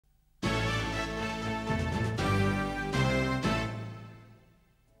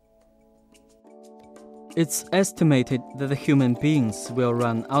It's estimated that the human beings will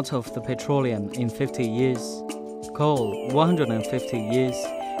run out of the petroleum in 50 years, coal 150 years,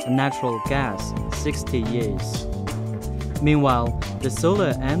 and natural gas 60 years. Meanwhile, the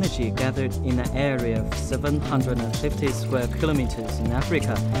solar energy gathered in an area of 750 square kilometers in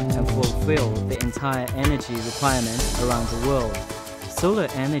Africa can fulfill the entire energy requirement around the world. Solar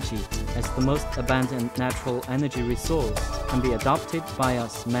energy, as the most abundant natural energy resource, can be adopted by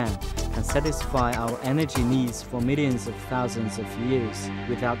us man, can satisfy our energy needs for millions of thousands of years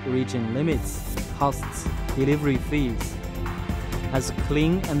without region limits, costs, delivery fees. As a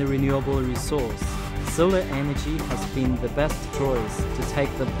clean and renewable resource, solar energy has been the best choice to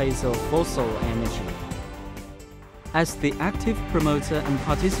take the place of fossil energy. As the active promoter and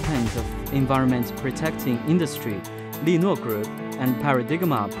participant of environment-protecting industry, Linuo Group and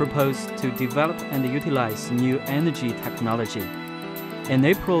Paradigma propose to develop and utilize new energy technology. In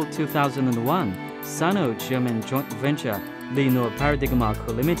April 2001, Sino-German joint venture Linuo Paradigma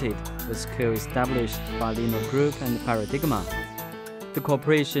Co. Limited was co-established by Linuo Group and Paradigma. The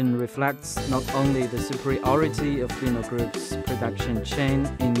cooperation reflects not only the superiority of Linuo Group's production chain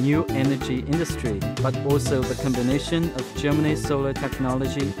in new energy industry, but also the combination of Germany's solar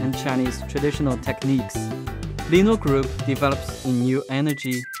technology and Chinese traditional techniques. Linuo Group develops in new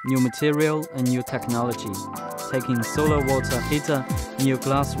energy, new material, and new technology, taking solar water heater, new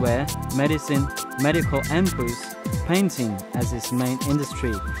glassware, medicine, medical ampoules, painting as its main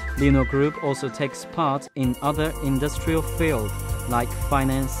industry. Linuo Group also takes part in other industrial fields like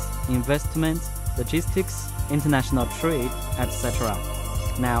finance, investment, logistics, international trade, etc.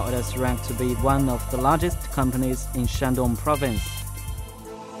 Now it is ranked to be one of the largest companies in Shandong province.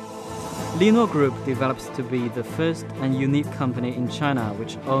 Linuo Group develops to be the first and unique company in China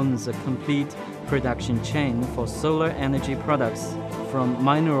which owns a complete production chain for solar energy products, from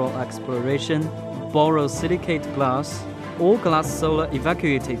mineral exploration, borosilicate glass, all-glass solar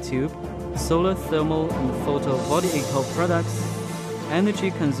evacuated tube, solar thermal and photovoltaic products,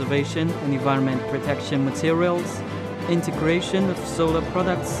 energy conservation and environment protection materials, integration of solar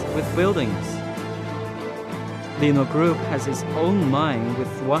products with buildings. Linuo Group has its own mine with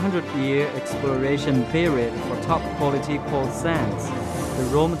 100-year exploration period for top-quality quartz sands, the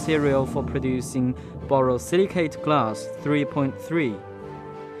raw material for producing borosilicate glass 3.3.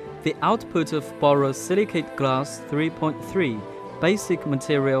 The output of borosilicate glass 3.3, basic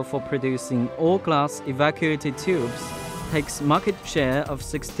material for producing all-glass evacuated tubes, takes market share of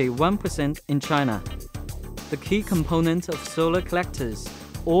 61% in China. The key component of solar collectors,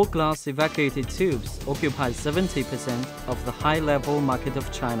 all-glass evacuated tubes, occupy 70% of the high-level market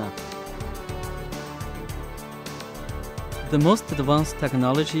of China. The most advanced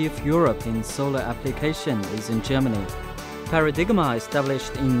technology of Europe in solar application is in Germany. Paradigma,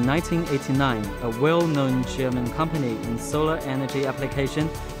 established in 1989, a well-known German company in solar energy application,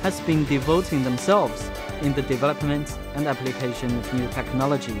 has been devoting themselves in the development and application of new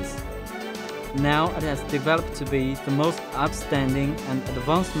technologies. Now it has developed to be the most outstanding and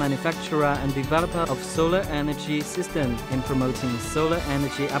advanced manufacturer and developer of solar energy system in promoting solar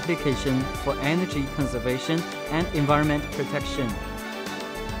energy application for energy conservation and environment protection.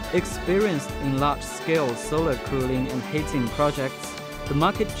 Experienced in large-scale solar cooling and heating projects, the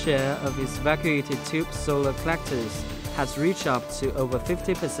market share of its evacuated tube solar collectors has reached up to over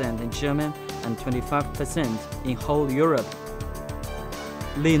 50% in Germany and 25% in whole Europe.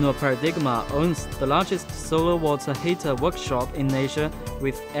 Linuo Paradigma owns the largest solar water heater workshop in Asia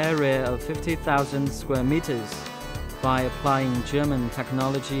with area of 50,000 square meters. By applying German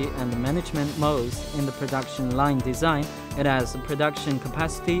technology and management modes in the production line design, it has a production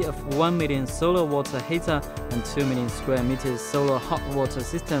capacity of 1 million solar water heater and 2 million square meters solar hot water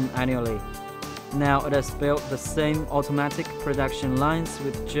system annually. Now it has built the same automatic production lines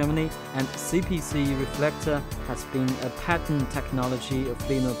with Germany, and CPC reflector has been a patent technology of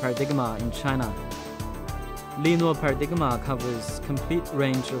Linuo Paradigma in China. Linuo Paradigma covers complete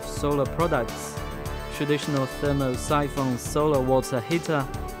range of solar products: traditional thermo-siphon solar water heater,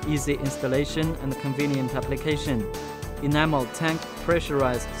 easy installation and convenient application; enamel tank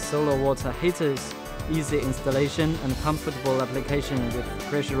pressurized solar water heaters, easy installation and comfortable application with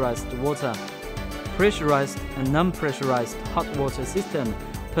pressurized water; pressurized and non-pressurized hot water system,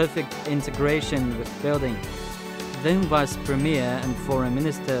 perfect integration with building. Then Vice Premier and Foreign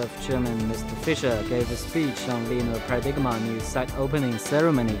Minister of Germany Mr. Fischer gave a speech on Linuo Paradigma new site opening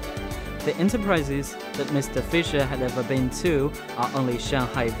ceremony. The enterprises that Mr. Fischer had ever been to are only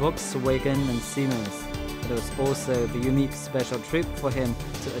Shanghai Volkswagen and Siemens. It was also the unique special trip for him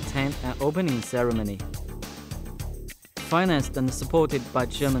to attend an opening ceremony. Financed and supported by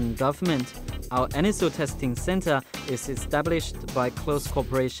German government, Our initial testing center is established by close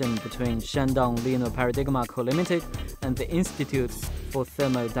cooperation between Shandong Linuo Paradigma Co. Limited and the Institute for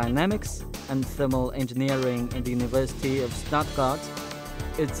Thermodynamics and Thermal Engineering in the University of Stuttgart.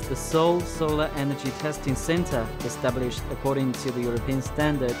 It's the sole solar energy testing center established according to the European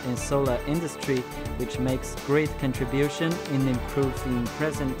standard in solar industry, which makes great contribution in improving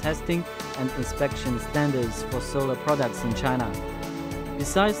present testing and inspection standards for solar products in China.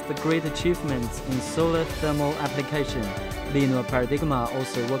 Besides the great achievements in solar thermal application, Linuo Paradigma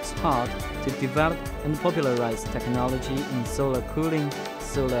also works hard to develop and popularize technology in solar cooling,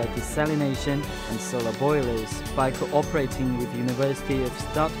 solar desalination, and solar boilers by cooperating with University of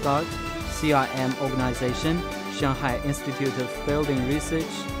Stuttgart, CRM Organization, Shanghai Institute of Building Research,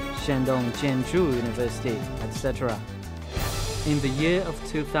 Shandong Jianzhou University, etc. In the year of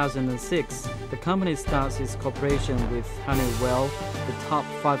 2006, the company starts its cooperation with Honeywell, the top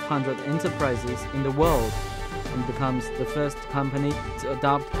 500 enterprises in the world, and becomes the first company to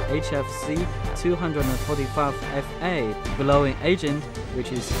adopt HFC 245FA blowing agent,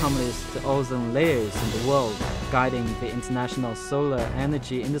 which is harmless to ozone layers in the world, guiding the international solar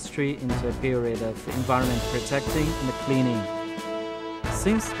energy industry into a period of environment protecting and cleaning.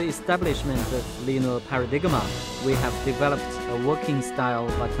 Since the establishment of Linuo Paradigma, we have developed a working style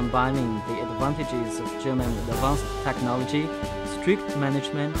by combining the advantages of German advanced technology, strict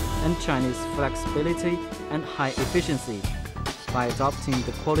management, and Chinese flexibility and high efficiency. By adopting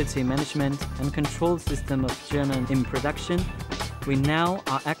the quality management and control system of German in production, we now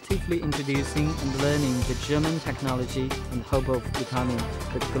are actively introducing and learning the German technology in hope of becoming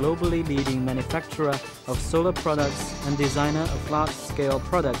the globally leading manufacturer of solar products and designer of large-scale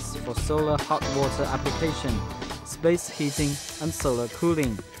products for solar hot water application, space heating, and solar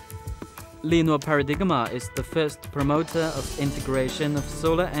cooling. Linuo Paradigma is the first promoter of integration of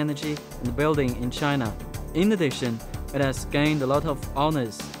solar energy and building in China. In addition, it has gained a lot of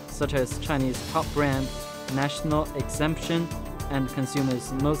honors, such as Chinese top brand, national exemption, and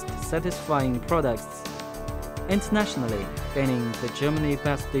consumers' most satisfying products. Internationally, gaining the Germany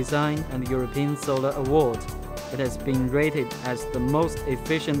Best Design and European Solar Award, it has been rated as the most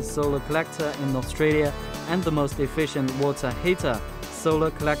efficient solar collector in Australia and the most efficient water heater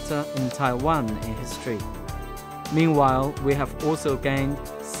solar collector in Taiwan in history. Meanwhile, we have also gained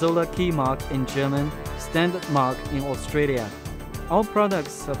Solar Key Mark in German, Standard Mark in Australia. All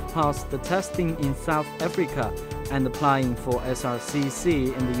products have passed the testing in South Africa and applying for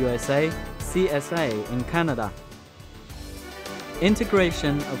SRCC in the USA, CSA in Canada.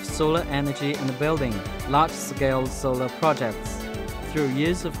 Integration of solar energy and building large-scale solar projects. Through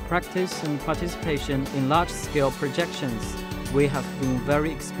years of practice and participation in large-scale projections, we have been very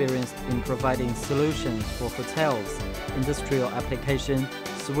experienced in providing solutions for hotels, industrial application,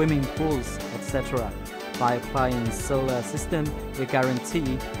 swimming pools, etc. By applying solar system, we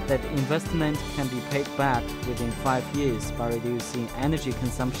guarantee that investment can be paid back within 5 years by reducing energy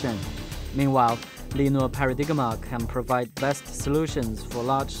consumption. Meanwhile, Linuo Paradigma can provide best solutions for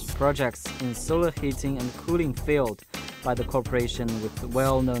large projects in solar heating and cooling field by the cooperation with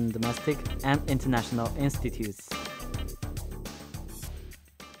well-known domestic and international institutes.